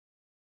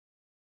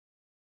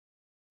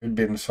Could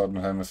be in the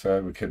southern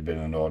hemisphere, we could be in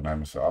the northern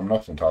hemisphere. I'm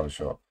not entirely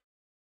sure.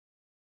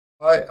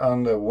 Hi,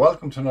 and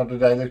welcome to another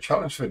daily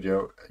challenge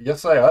video.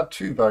 Yesterday I had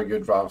two very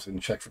good rounds in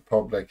Czech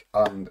Republic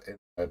and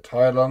in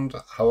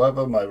Thailand.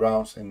 However, my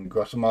rounds in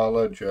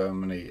Guatemala,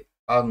 Germany,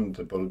 and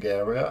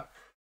Bulgaria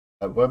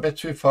were a bit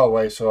too far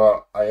away,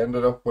 so I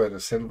ended up with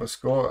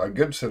a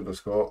good silver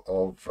score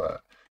of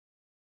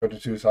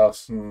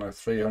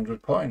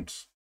 22,300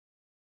 points.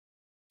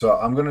 So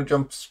I'm going to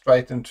jump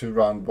straight into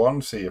round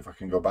one, see if I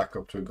can go back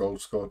up to a gold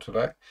score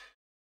today.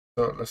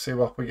 So let's see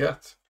what we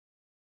get.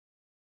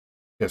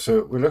 Yeah,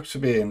 so we look to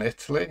be in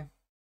Italy.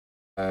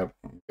 Yeah,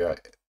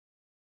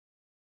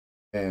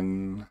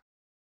 in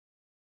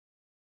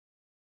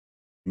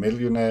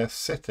Millionaire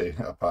City,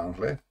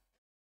 apparently.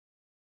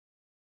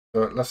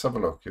 So let's have a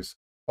look. It's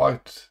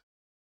quite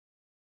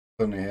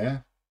sunny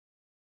here.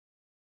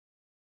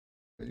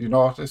 You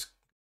know what?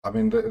 I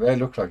mean, they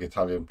look like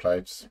Italian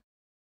plates.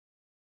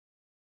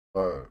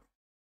 But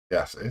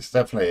yes, it's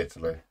definitely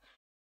Italy.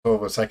 So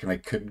for a second,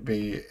 it could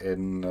be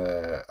in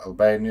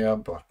Albania,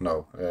 but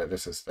no,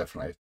 this is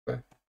definitely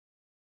Italy.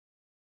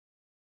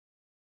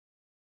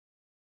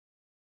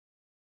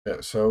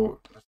 Yeah,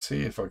 so let's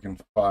see if I can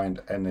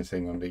find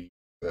anything on the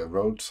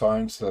road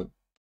signs that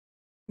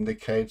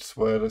indicates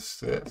where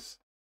this is.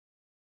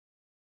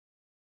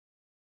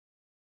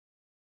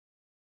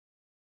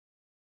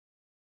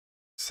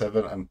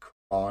 Seven and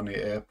Kobani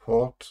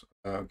Airport.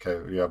 Okay,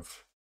 we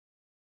have.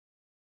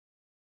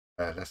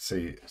 Let's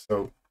see.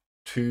 So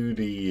to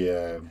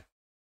the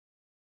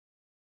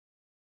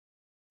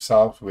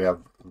south, we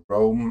have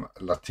Rome,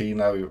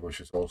 Latina,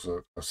 which is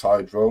also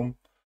beside Rome.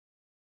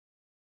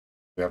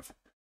 We have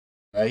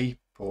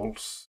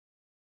Naples,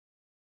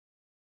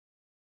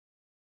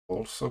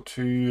 also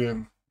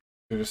to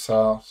the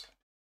south.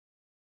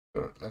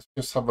 So let's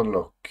just have a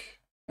look.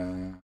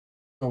 Where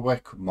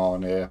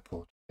Kobani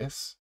Airport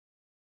is.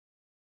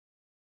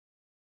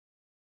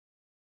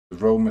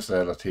 Rome is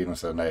there, Latina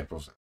is there,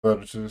 Naples.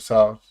 Further to the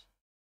south.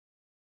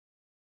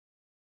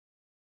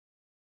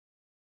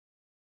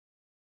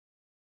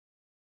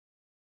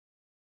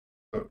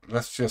 So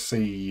let's just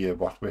see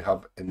what we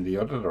have in the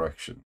other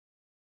direction.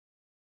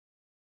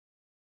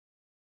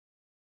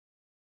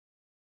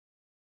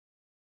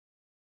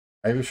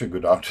 Maybe we should go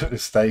down to the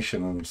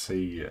station and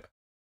see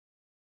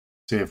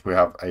if we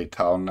have a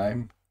town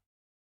name.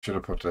 Should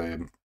have put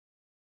a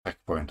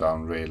checkpoint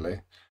down,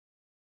 really.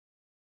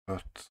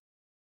 But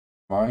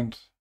mind.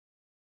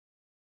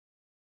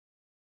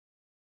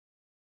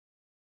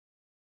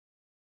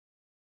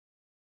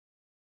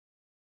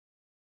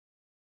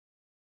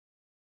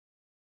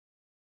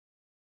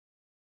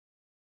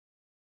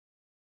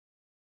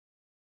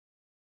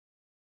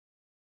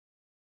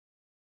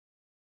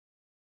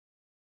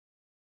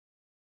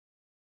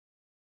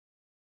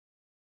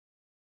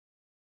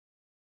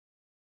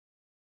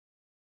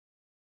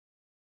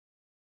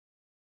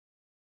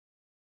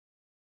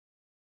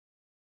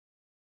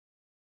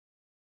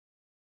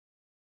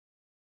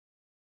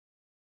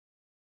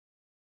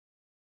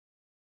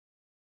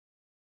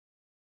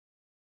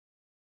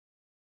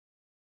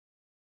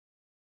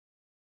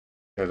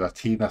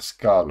 Latina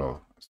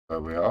Scalo is where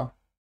we are.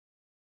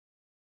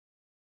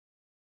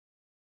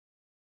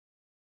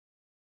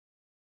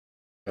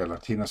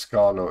 Latina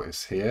Scalo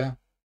is here.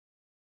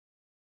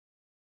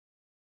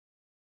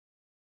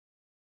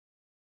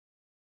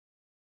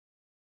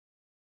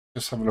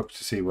 Just have a look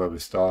to see where we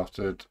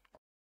started.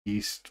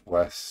 East,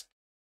 west.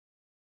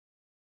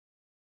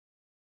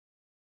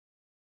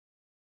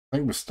 I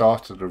think we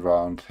started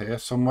around here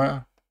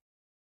somewhere.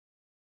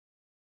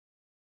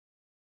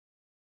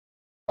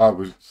 I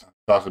was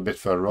started a bit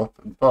further up,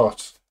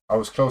 but I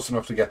was close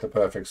enough to get the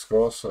perfect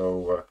score,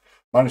 so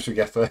managed to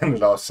get there in the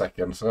last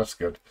second, so that's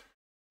good.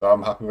 So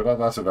I'm happy with that.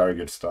 That's a very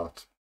good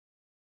start.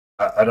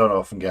 I don't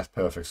often get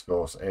perfect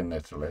scores in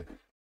Italy.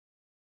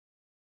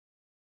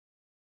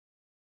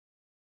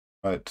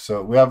 Right,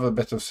 so we have a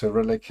bit of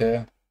Cyrillic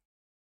here.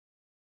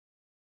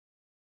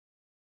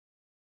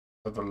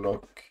 Have a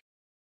look.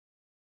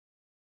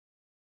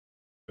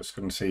 Just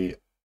going to see if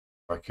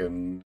I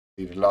can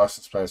see the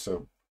license plate.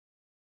 So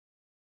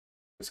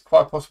it's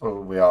quite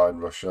possible we are in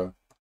Russia.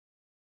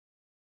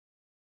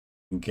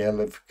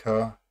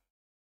 Gelivka.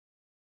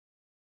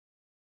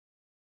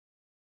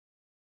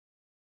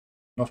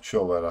 Not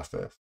sure where that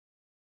is.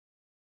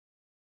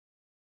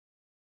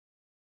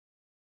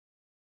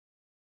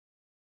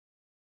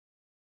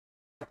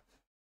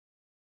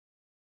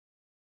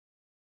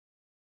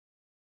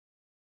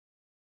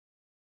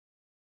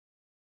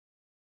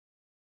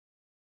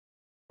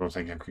 I don't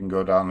think I can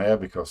go down there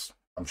because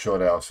I'm sure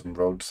there are some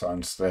road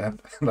signs there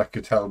that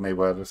could tell me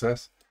where this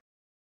is.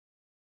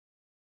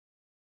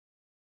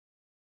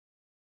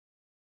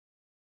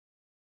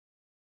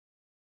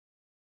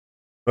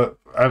 But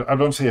I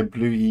don't see a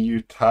blue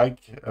EU tag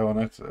on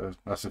it.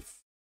 That's a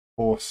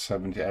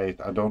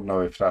 478. I don't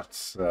know if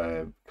that's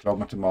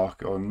kilometer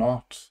mark or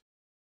not.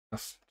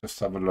 Let's just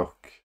have a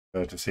look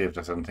to see if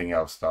there's anything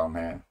else down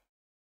here.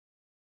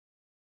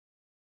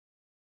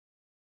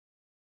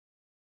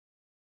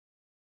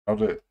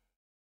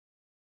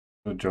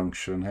 the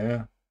junction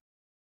here.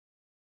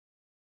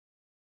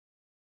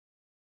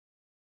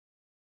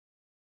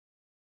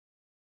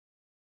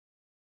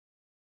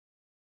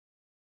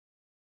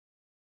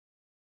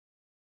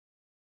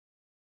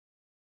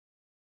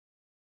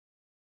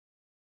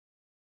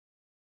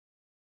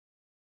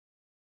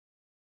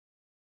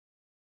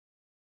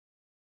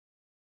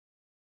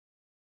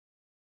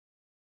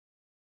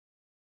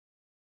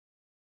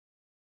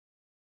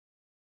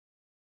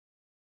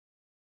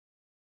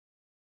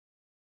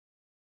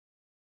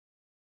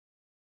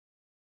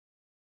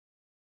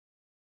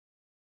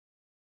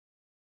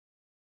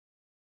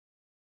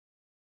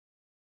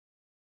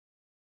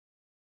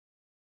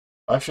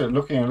 Actually,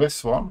 looking at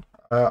this one,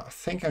 I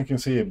think I can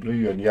see a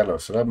blue and yellow,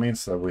 so that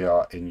means that we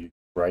are in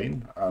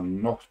Ukraine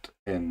and not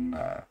in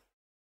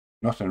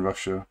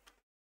Russia.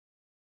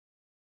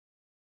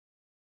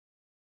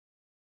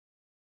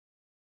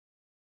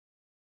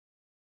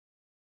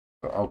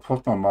 So I'll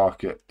put my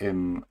marker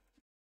in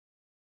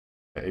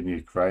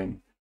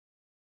Ukraine.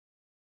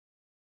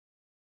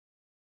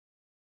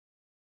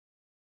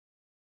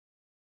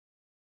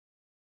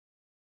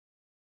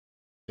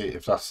 See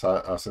if that's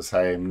the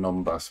same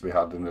numbers we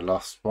had in the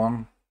last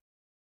one.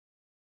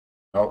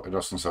 No, it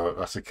doesn't. So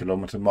that's a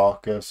kilometer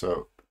marker,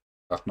 so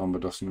that number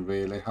doesn't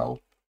really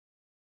help.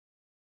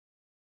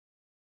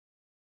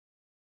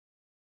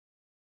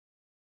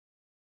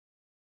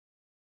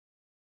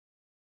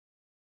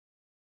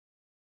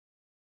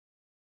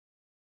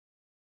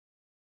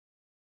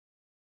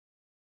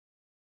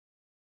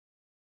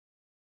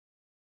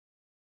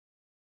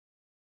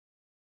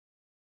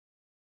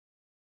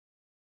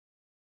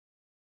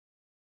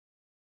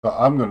 But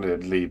I'm going to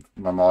leave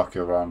my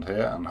marker around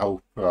here and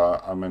hope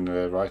I'm in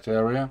the right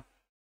area.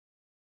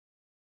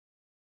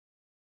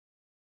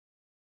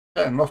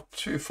 Yeah, not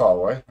too far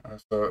away.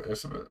 So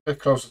it's a bit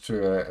closer to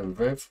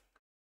Lviv.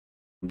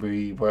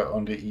 We were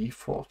on the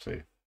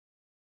E40.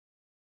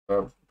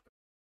 So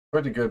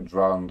pretty good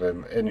round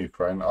in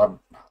Ukraine. I've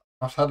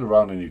had a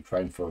round in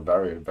Ukraine for a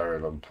very, very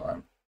long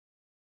time.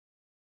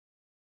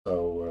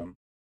 So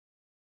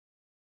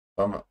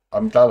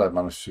I'm glad I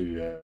managed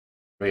to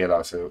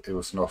realize it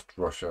was not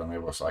Russia and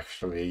it was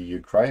actually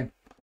Ukraine.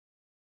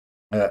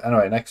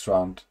 Anyway, next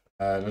round.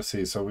 Let's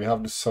see. So we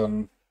have the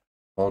sun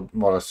more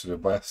or less to the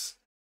west.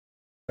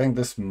 I think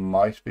this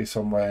might be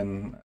somewhere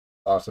in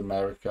South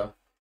America,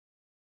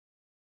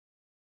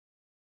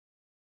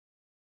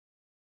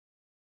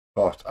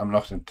 but I'm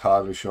not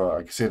entirely sure.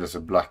 I can see there's a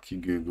black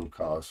Google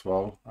car as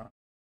well,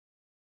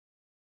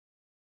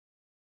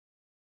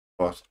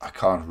 but I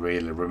can't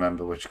really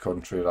remember which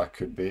country that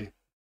could be.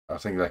 I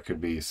think that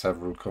could be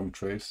several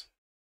countries.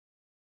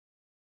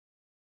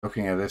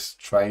 Looking at this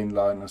train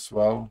line as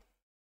well.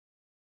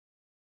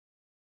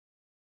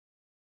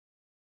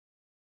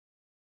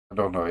 I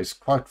don't know, it's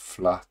quite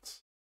flat.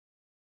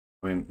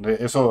 I mean,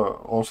 there's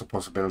also a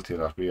possibility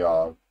that we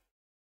are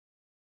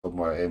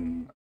somewhere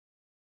in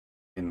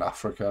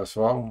Africa as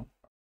well.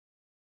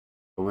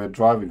 But we're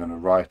driving on the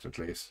right at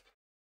least.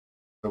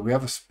 So we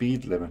have a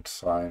speed limit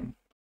sign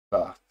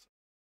that,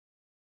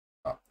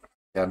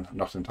 again,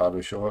 not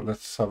entirely sure.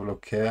 Let's have a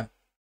look here.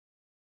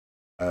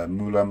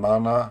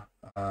 Mulamana,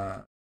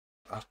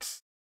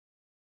 that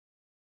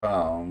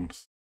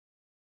sounds,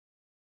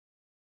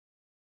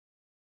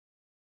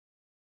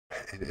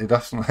 it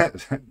doesn't,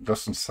 it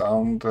doesn't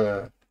sound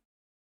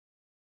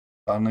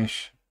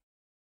Spanish.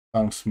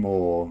 Sounds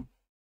more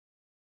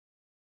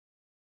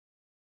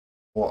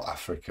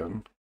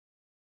African,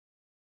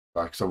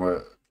 like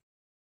something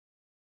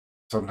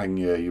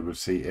you would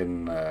see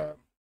in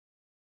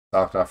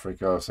South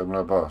Africa or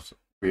similar. But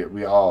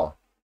we are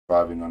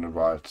driving on the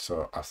right,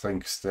 so I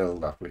think still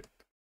that we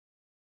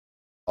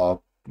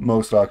are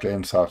most likely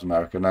in South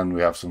America. And then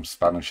we have some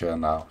Spanish here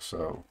now,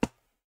 so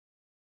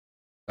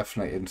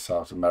definitely in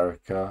South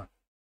America.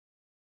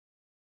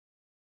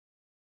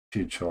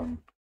 Chichon.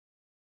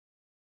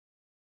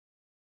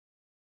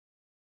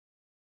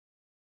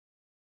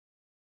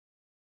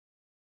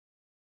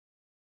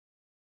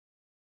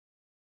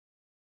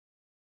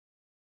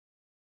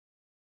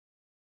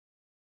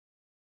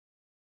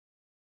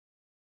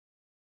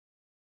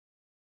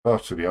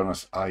 But to be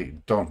honest, I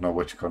don't know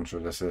which country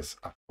this is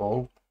at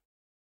all.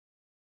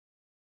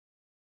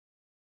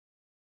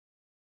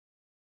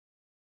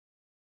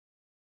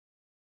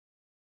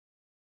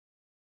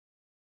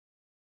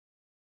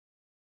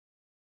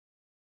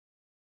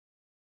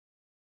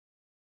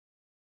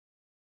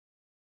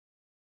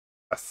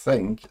 I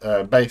think,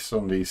 based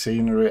on the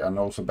scenery and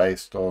also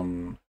based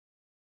on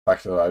the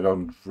fact that I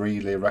don't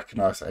really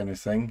recognize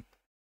anything,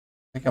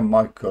 I think I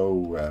might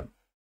go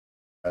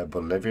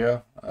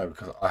Bolivia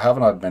because I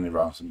haven't had many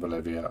rounds in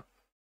Bolivia,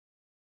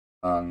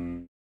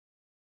 and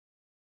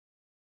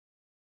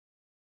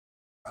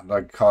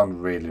I can't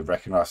really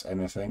recognize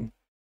anything.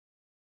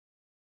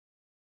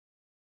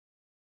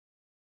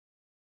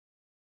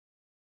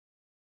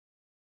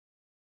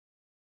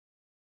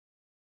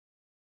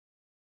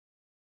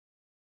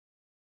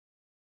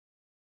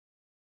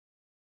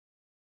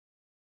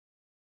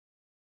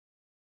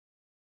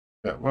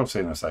 Yeah, we'll see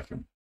in a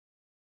second.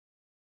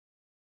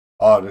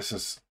 Oh, this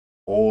is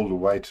all the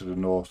way to the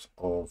north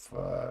of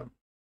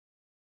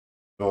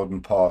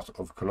northern part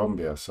of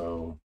Colombia.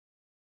 So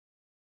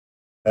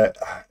uh,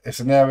 it's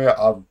an area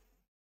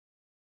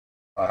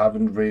I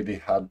haven't really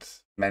had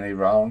many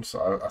rounds.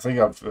 I think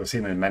I've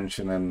seen it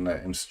mentioned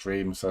in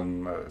streams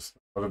and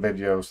other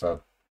videos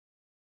that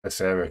this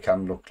area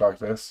can look like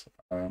this.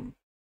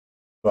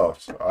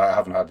 But I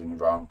haven't had any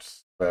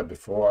rounds there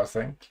before, I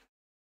think.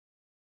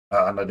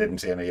 And I didn't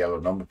see any yellow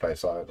number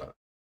plates either.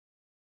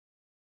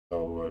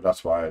 So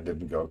that's why I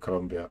didn't go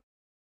Colombia.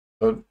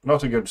 So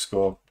not a good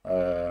score,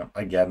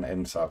 again,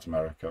 in South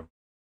America.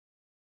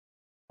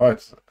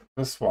 Right,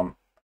 this one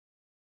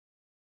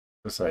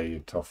is a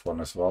tough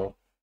one as well.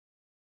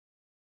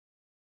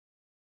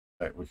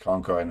 We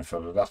can't go any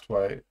further that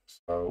way,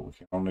 so we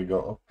can only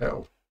go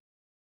uphill.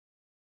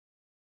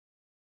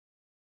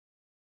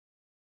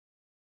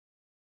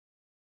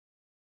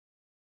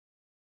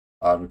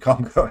 And we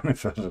can't go any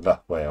further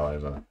that way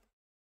either.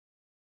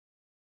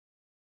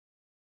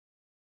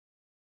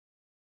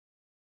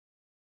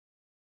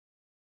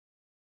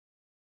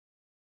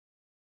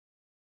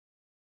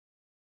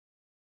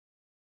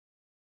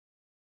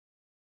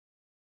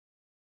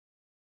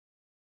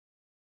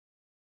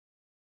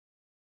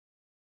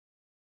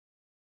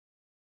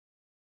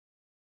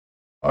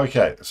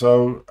 Okay,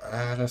 so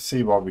let's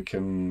see what we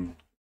can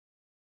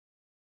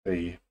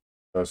see.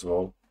 First of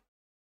all,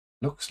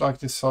 looks like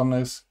the sun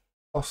is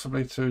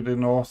possibly to the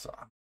north.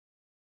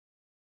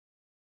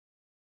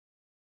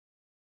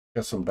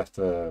 Get some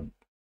better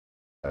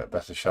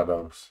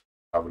shadows.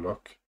 Have a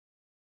look.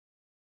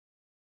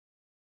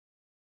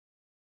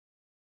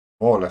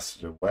 More or less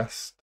to the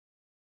west.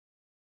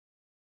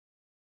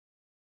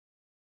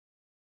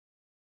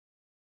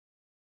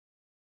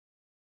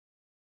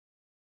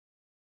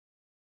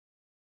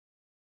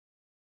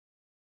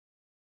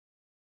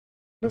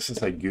 This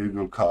is a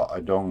Google car I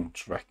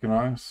don't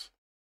recognize.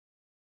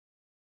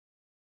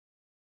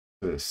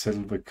 The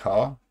silver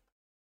car.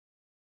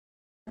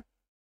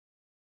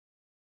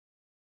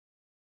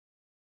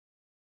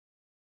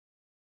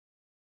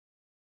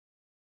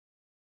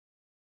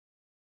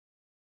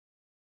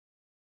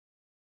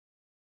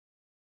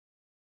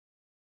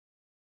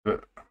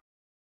 But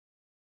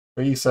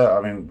trees,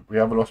 I mean, we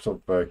have a lot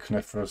of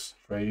coniferous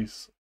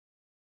trees,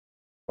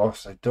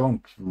 but they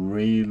don't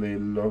really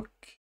look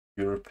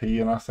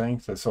European, I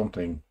think. There's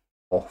something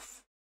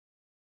off.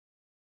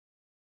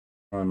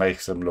 It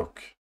makes them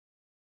look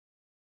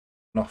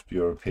not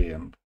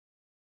European.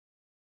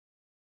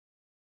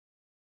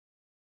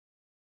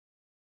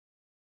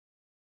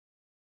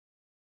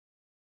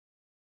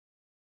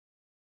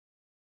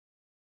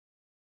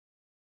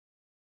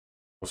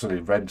 Also,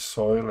 the red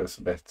soil is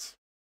a bit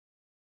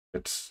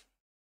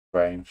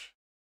strange.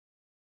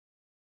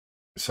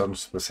 The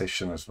sun's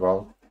position as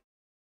well.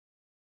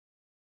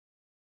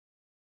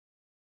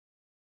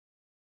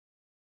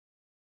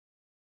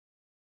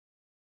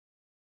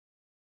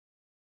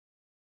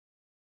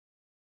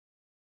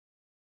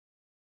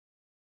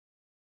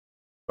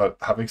 But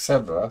having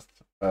said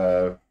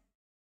that,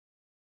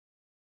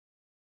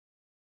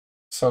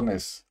 sun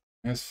is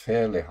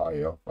fairly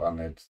high up and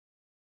it's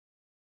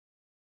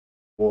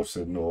towards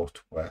the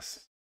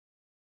northwest.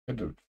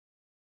 Could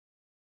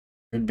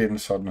be in the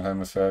southern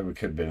hemisphere, we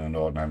could be in the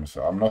northern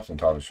hemisphere. I'm not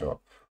entirely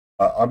sure.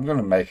 I'm going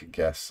to make a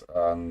guess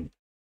and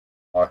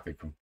might be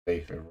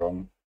completely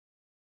wrong.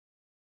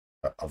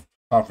 I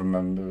can't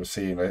remember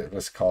seeing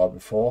this car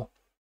before.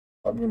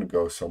 I'm going to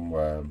go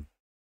somewhere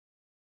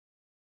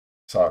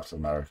South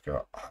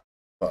America,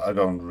 but I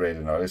don't really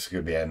know. This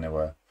could be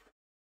anywhere.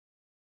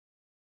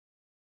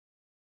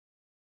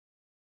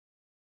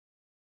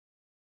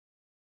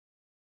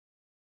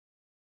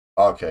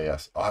 Okay,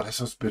 yes. Oh,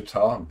 this was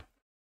Bhutan.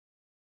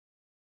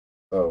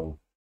 So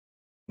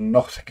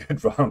not a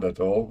good round at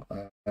all.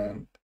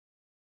 And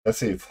let's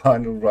see,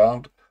 final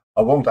round.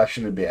 I won't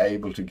actually be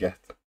able to get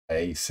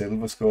a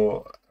silver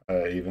score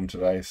even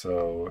today.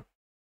 So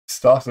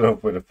started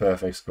up with a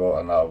perfect score,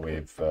 and now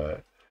we've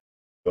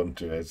gone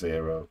to a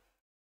zero.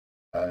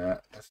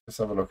 Let's just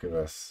have a look at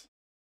this.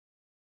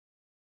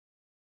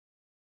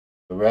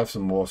 So we have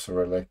some more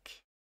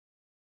Cyrillic.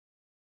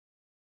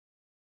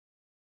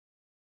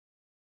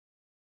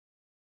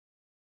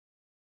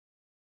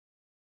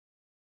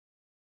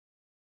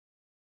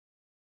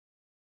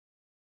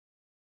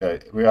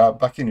 Okay, we are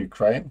back in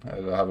Ukraine. I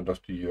have a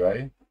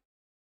 .ua.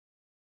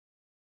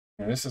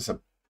 And this is a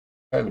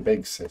fairly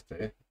big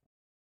city.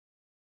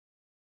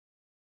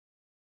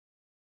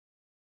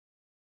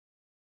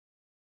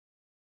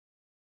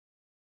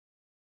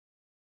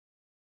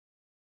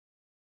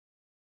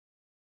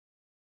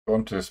 Go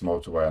on to this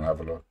motorway and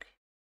have a look.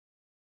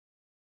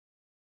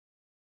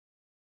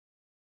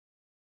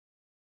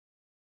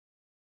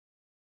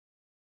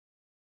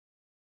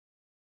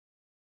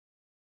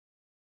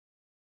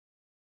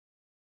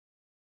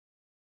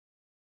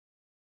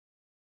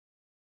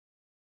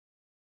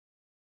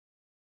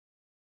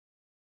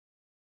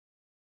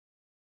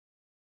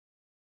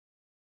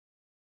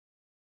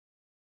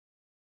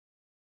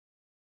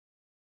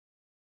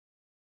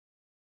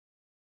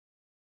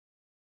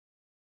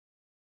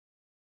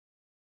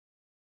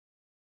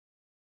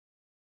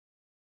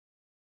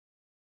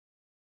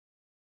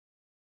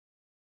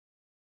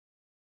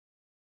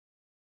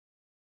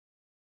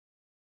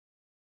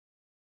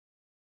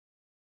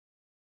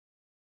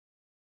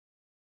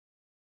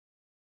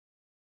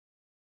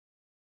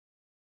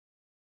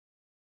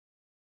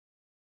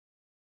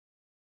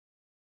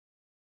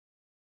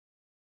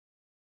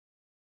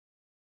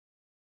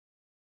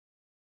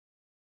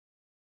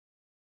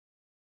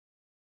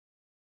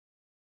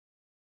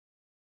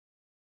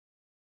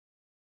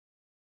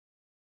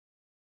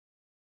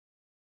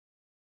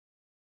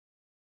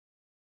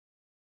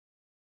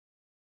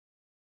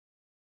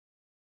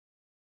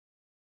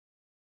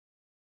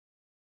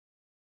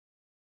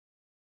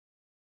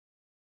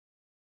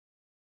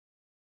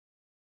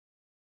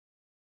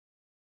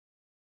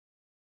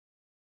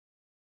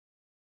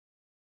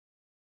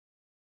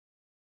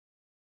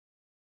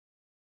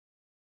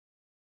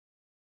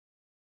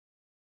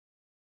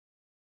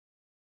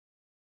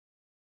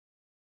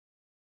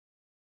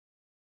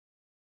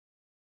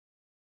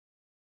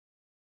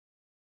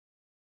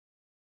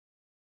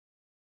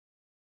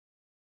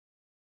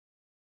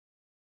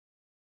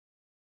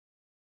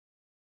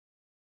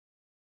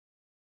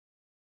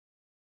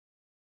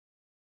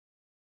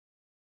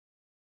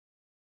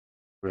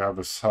 We have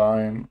a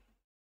sign.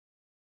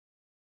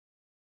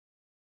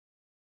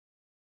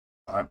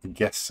 I'm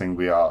guessing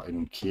we are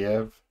in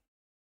Kyiv.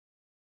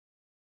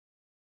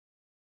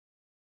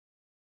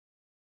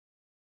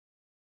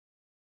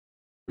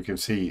 We can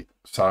see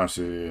signs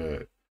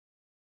to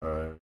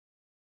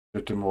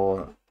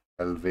Baltimore,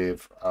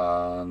 Lviv,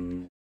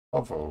 and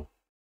Kovo.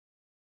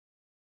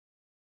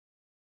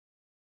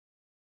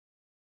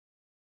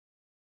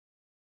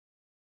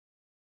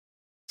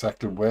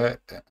 Exactly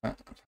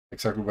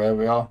where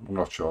we are, I'm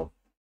not sure.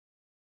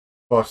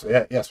 But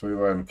yeah, yes, we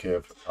were in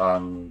Kyiv,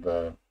 and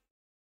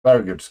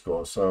very good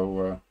score.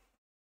 So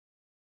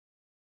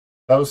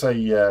that was a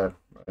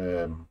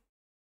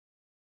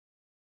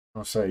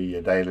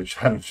daily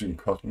challenge in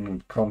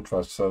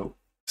contrast. So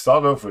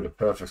start off with a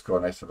perfect score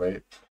in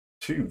Italy,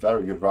 2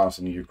 very good rounds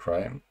in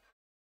Ukraine,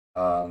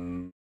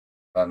 and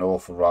an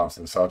awful rounds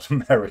in South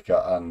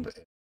America and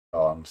in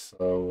Iran.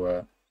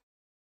 So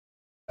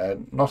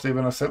not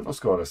even a silver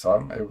score this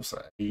time. It was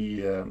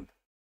a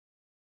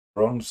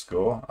bronze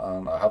score,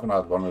 and I haven't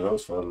had one of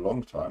those for a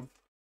long time.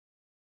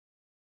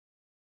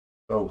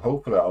 So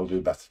hopefully I'll do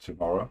better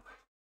tomorrow.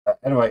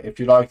 Anyway, if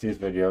you like these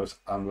videos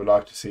and would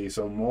like to see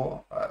some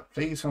more,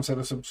 please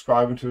consider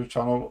subscribing to the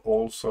channel,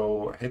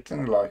 also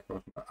hitting the like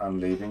button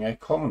and leaving a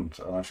comment.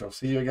 And I shall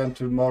see you again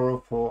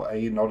tomorrow for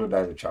another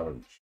daily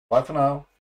challenge. Bye for now.